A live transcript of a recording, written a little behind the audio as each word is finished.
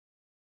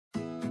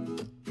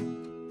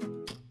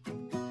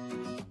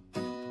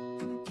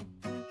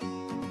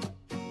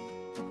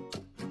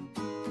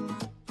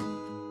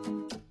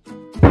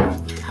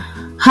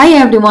Hi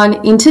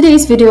everyone, in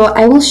today's video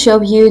I will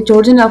show you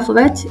Georgian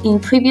alphabet. In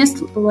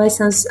previous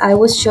lessons I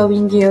was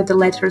showing you the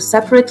letters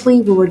separately,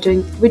 we were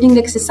doing reading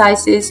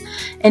exercises,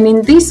 and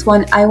in this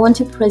one I want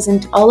to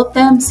present all of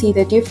them, see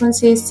the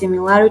differences,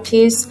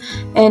 similarities,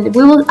 and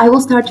I will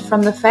start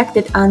from the fact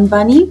that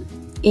Anbani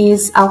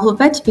is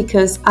alphabet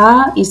because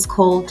A is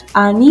called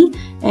Ani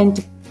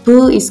and B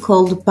is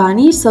called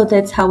Bani, so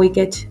that's how we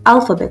get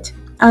alphabet,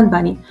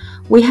 Anbani.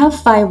 We have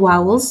 5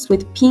 vowels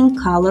with pink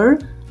color,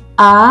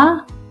 A,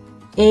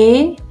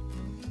 E,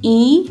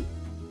 I,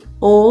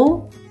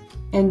 O,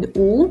 and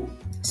U.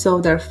 So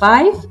there are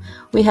 5.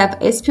 We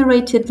have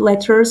aspirated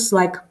letters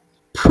like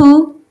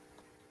P,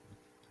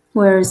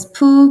 whereas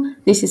P,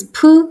 this is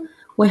P.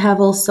 We have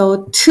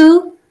also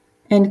T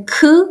and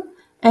K,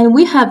 and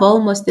we have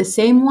almost the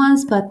same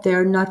ones, but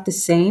they're not the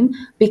same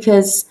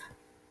because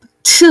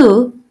T,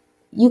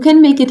 you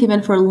can make it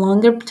even for a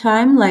longer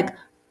time, like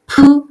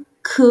P,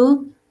 K.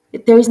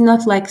 There is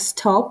not like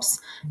stops,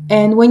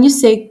 and when you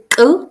say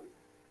K,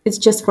 it's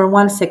just for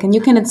 1 second.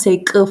 You cannot say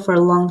K for a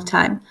long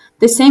time.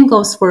 The same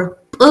goes for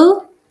P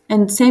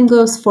and same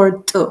goes for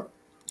T.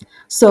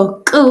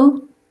 So K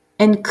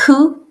and K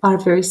are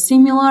very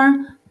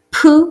similar.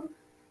 P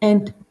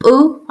and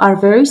U are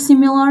very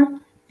similar.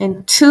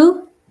 And T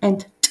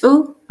and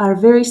T are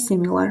very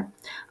similar.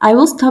 I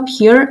will stop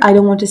here. I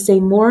don't want to say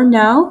more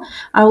now.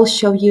 I will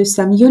show you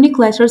some unique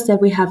letters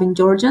that we have in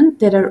Georgian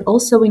that are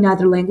also in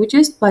other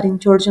languages, but in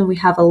Georgian we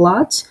have a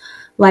lot,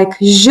 like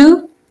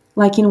je,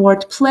 like in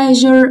word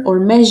pleasure or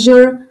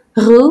measure,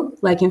 r,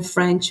 like in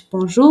French,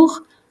 bonjour.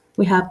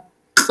 We have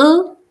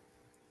k,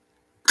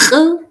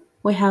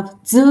 we have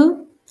z.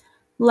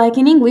 Like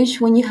in English,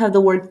 when you have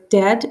the word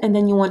dad and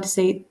then you want to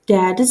say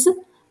dads,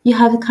 you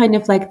have kind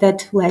of like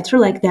that letter,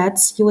 like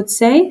dads, you would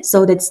say.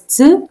 So that's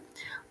z.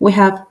 We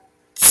have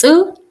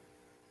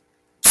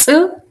ts,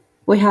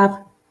 we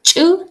have ch,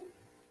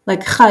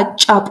 like kha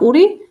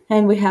chapuri,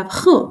 and we have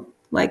kh,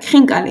 like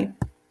khinkali.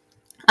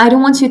 I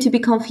don't want you to be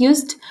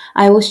confused.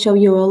 I will show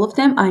you all of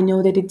them. I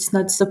know that it's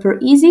not super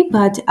easy,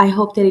 but I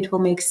hope that it will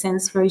make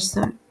sense very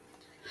soon.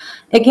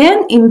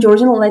 Again, in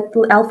Georgian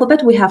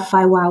alphabet, we have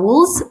 5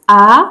 vowels: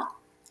 A,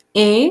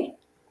 E,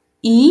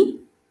 I,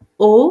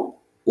 O,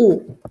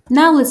 U.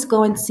 Now let's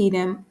go and see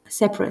them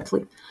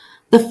separately.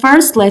 The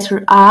first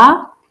letter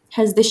A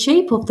has the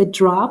shape of the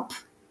drop,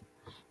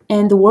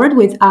 and the word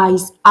with A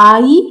is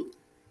I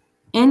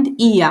and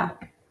Ia.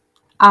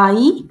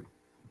 I,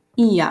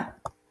 Ia.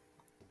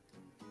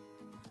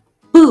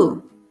 B,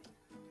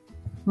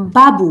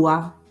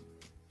 babua,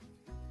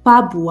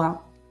 babua,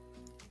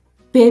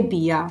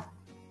 bebia,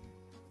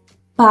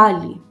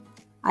 bali.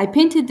 I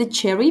painted the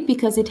cherry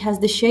because it has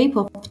the shape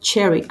of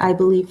cherry, I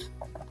believe.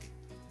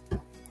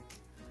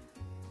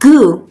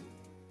 G,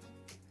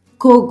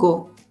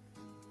 gogo,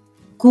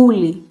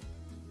 guli,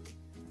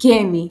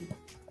 gemi.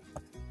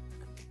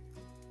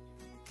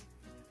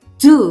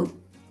 D,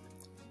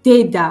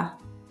 deda,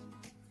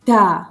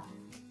 da,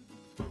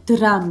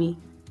 drami.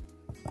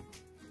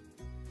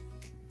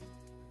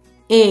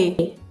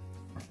 E,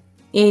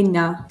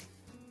 ena,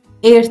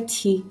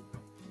 erti,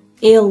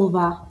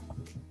 elva.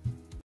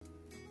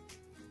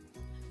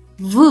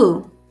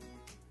 V,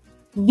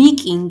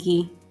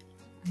 vikingi,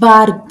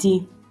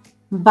 bardi,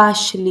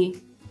 bashli.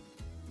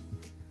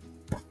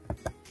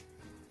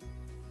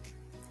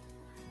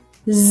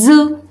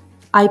 Z,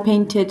 I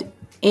painted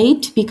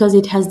 8 because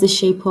it has the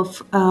shape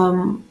of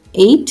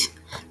 8.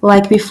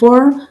 Like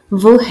before,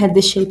 V had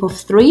the shape of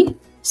 3.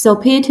 So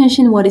pay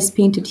attention what is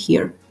painted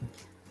here.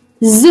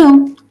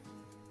 Z,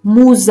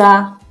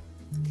 muza,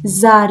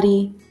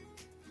 zari,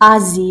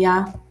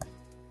 Asia.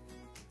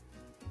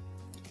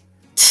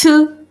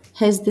 T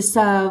has the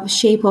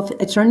shape of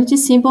eternity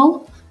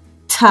symbol,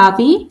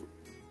 tavi,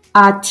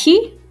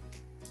 ati,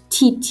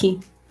 titi.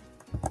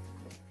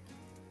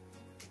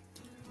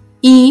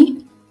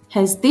 I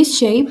has this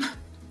shape,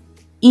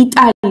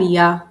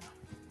 Italia,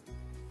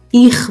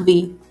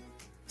 ichvi,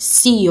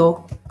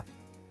 sio.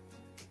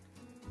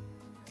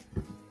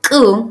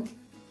 K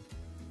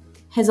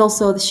has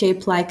also the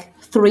shape like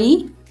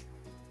 3,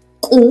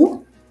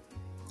 ku,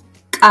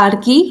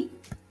 kargi,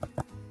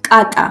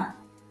 kata.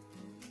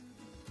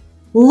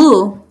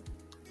 L,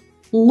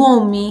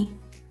 lomi,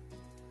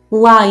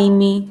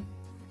 laimi,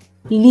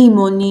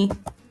 limoni.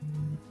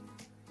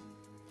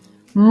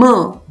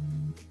 M,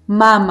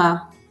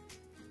 mama,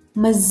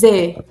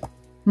 mze,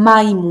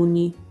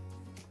 maimuni.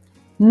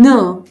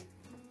 N,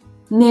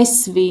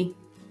 nesvi,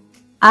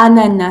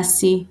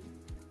 ananasi,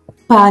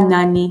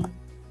 banani.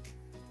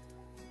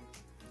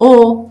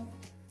 O,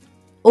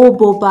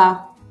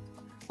 oboba,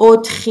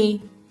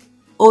 otchi,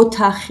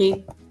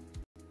 otachi.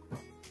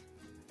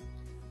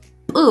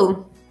 P,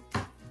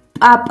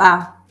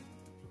 papa,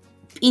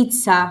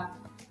 pizza,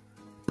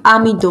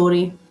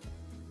 pomidori.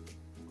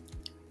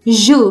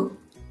 J,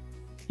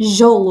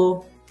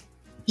 jolo,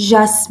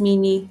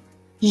 jasmini,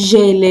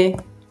 jele.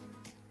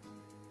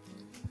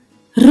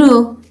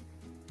 R,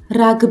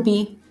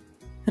 rugby,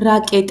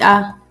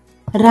 raqueta,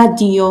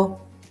 radio.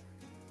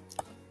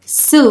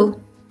 S,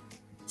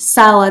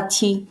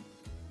 salati,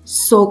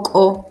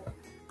 სოკო,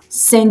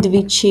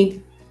 სენდვიჩი,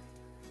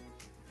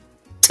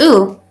 ტ,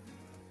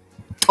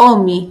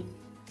 ტომი,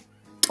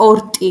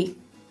 ტორტი,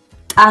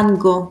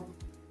 ტანგო,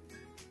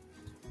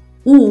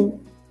 უ,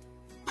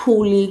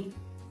 ფული,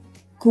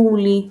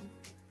 გული,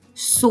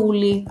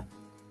 სული,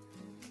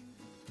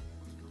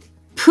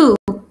 ფ,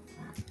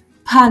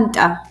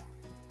 ფანტა,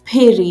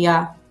 ფერია,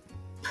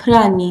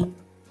 ფრანი,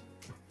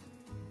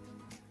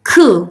 ქ,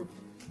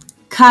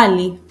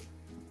 ქალი,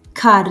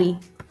 ქარი,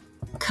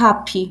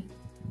 ქაფი,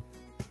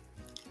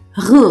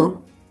 ღ.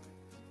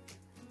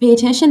 Pay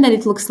attention that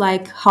it looks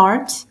like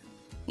heart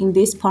in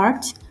this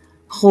part.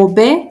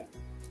 ღობე,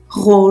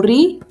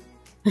 ღორი,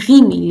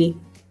 ღიმილი.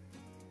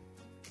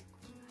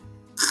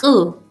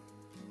 ყ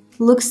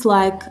looks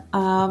like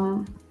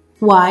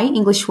Y,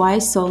 English Y,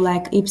 so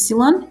like Y.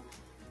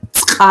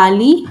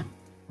 წყალი,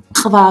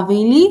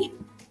 ყვავილი,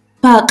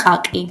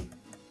 ბაყაყი.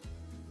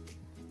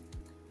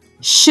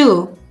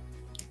 შ,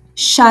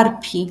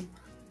 შარფი,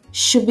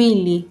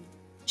 შვილი,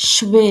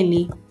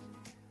 შველი.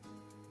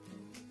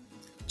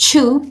 Ch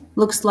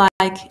looks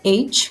like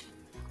H.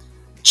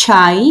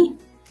 Chai,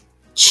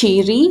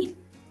 chiri,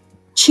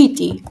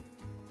 chiti.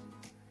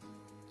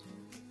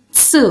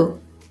 Ts,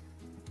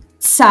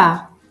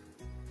 tsa,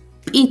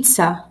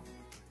 pizza,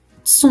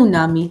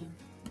 tsunami.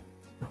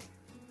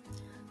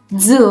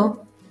 Z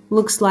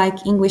looks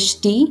like English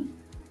D.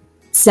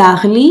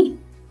 Zagli,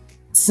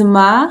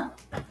 zma,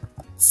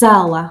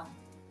 zala.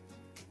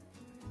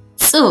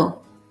 Ts,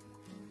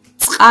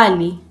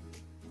 tsali,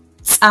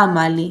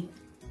 tsamali.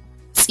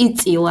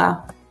 წიწილა.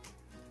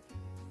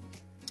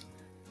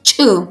 ჭ,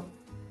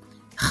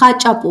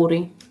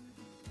 ხაჭაპური,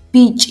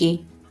 ბიჭი,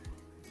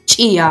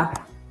 ჭია.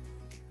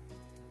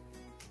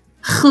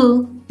 ხ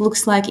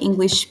looks like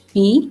English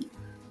B.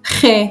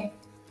 ხე,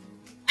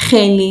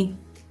 ხელი,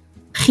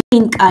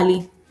 ხინკალი.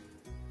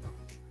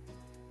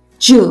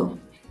 ჯ,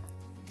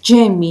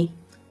 ჯემი,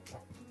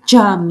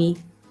 ჯამი,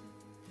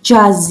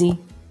 ჯაზი.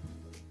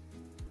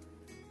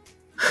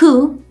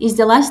 Hu is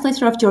the last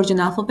letter of Georgian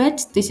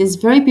alphabet. This is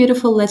very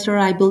beautiful letter,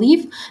 I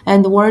believe.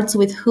 And the words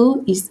with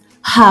hu is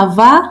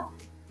Hava,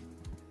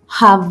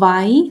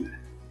 Hawaii,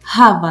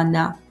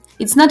 Havana.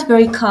 It's not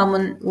very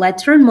common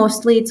letter.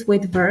 Mostly it's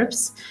with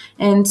verbs.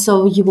 And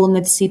so you will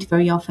not see it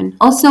very often.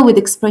 Also with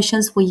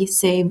expressions, we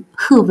say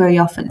hu very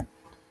often.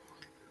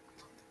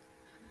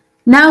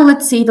 Now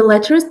let's see the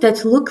letters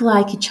that look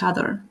like each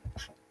other.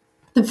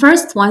 The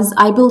first ones,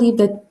 I believe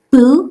that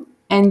B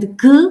and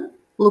G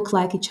look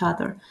like each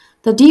other.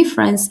 The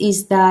difference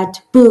is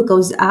that B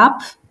goes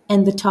up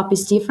and the top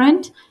is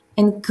different,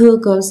 and G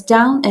goes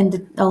down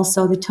and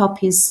also the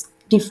top is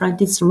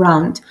different, it's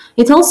round.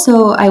 It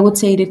also, I would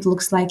say, it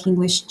looks like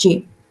English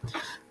G.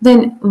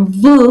 Then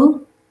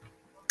V,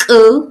 K,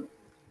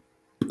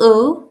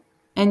 P,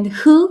 and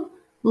H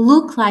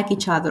look like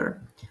each other.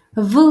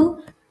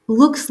 V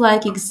looks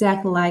like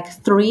exactly like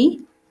 3,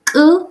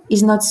 K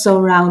is not so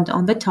round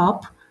on the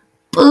top,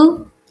 P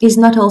is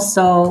not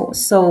also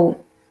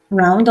so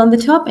round on the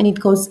top, and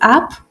it goes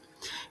up.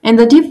 And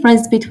the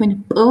difference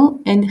between P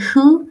and H,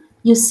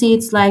 you see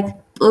it's like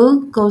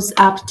P goes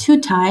up 2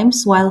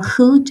 times while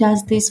H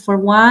does this for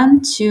 1,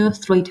 2,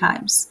 3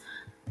 times.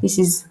 This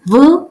is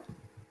V,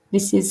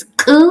 this is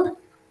K,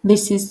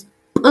 this is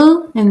P,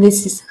 and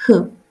this is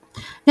H.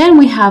 Then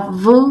we have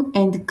V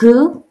and G.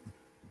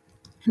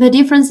 The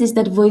difference is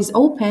that V is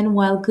open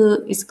while G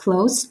is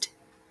closed.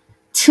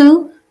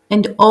 T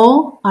and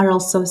O are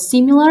also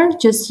similar,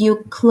 just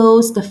you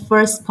close the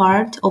first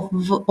part of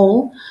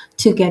O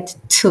to get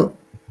T.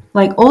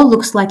 Like O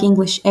looks like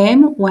English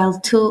M, while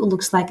T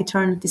looks like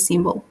eternity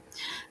symbol.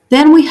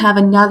 Then we have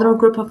another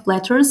group of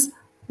letters,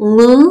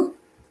 L,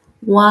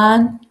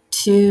 1,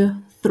 2,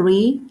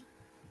 3,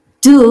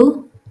 D,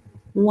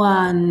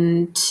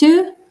 1,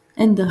 2,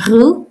 and the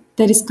R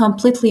that is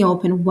completely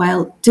open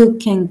while D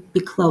can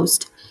be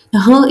closed. The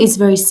R is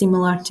very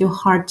similar to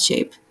heart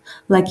shape.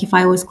 Like if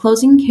I was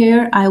closing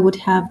here, I would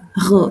have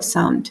R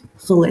sound,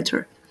 R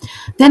letter.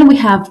 Then we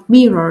have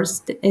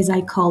mirrors, as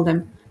I call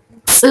them,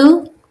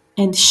 Ts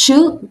and Sh,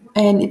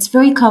 and it's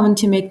very common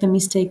to make the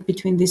mistake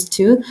between these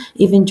two.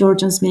 Even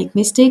Georgians make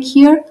mistake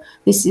here.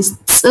 This is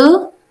Ts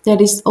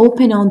that is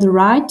open on the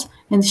right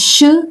and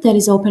Sh that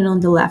is open on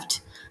the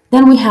left.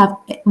 Then we have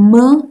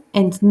M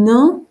and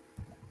N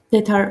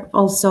that are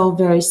also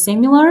very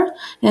similar.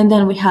 And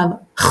then we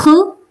have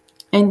H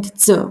and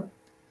Z.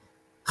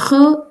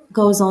 H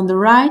goes on the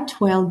right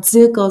while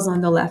Z goes on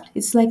the left.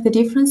 It's like the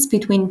difference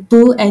between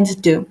B and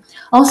D.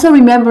 Also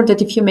remember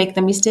that if you make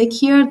the mistake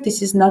here,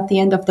 this is not the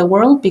end of the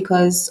world,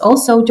 because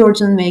also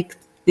Georgians make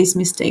this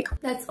mistake.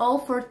 That's all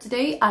for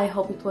today. I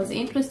hope it was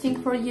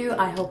interesting for you.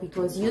 I hope it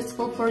was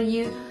useful for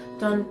you.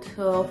 Don't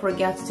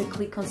forget to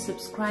click on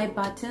subscribe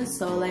button,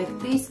 so like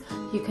this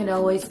you can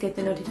always get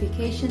the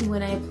notification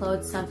when I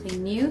upload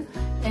something new.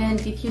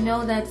 And if you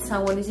know that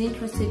someone is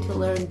interested to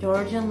learn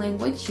Georgian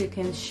language, you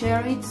can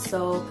share it,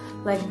 so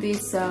like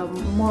this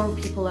more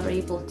people are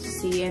able to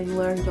see and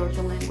learn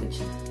Georgian language.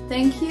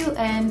 Thank you,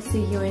 and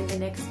see you in the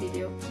next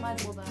video.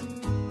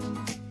 Bye.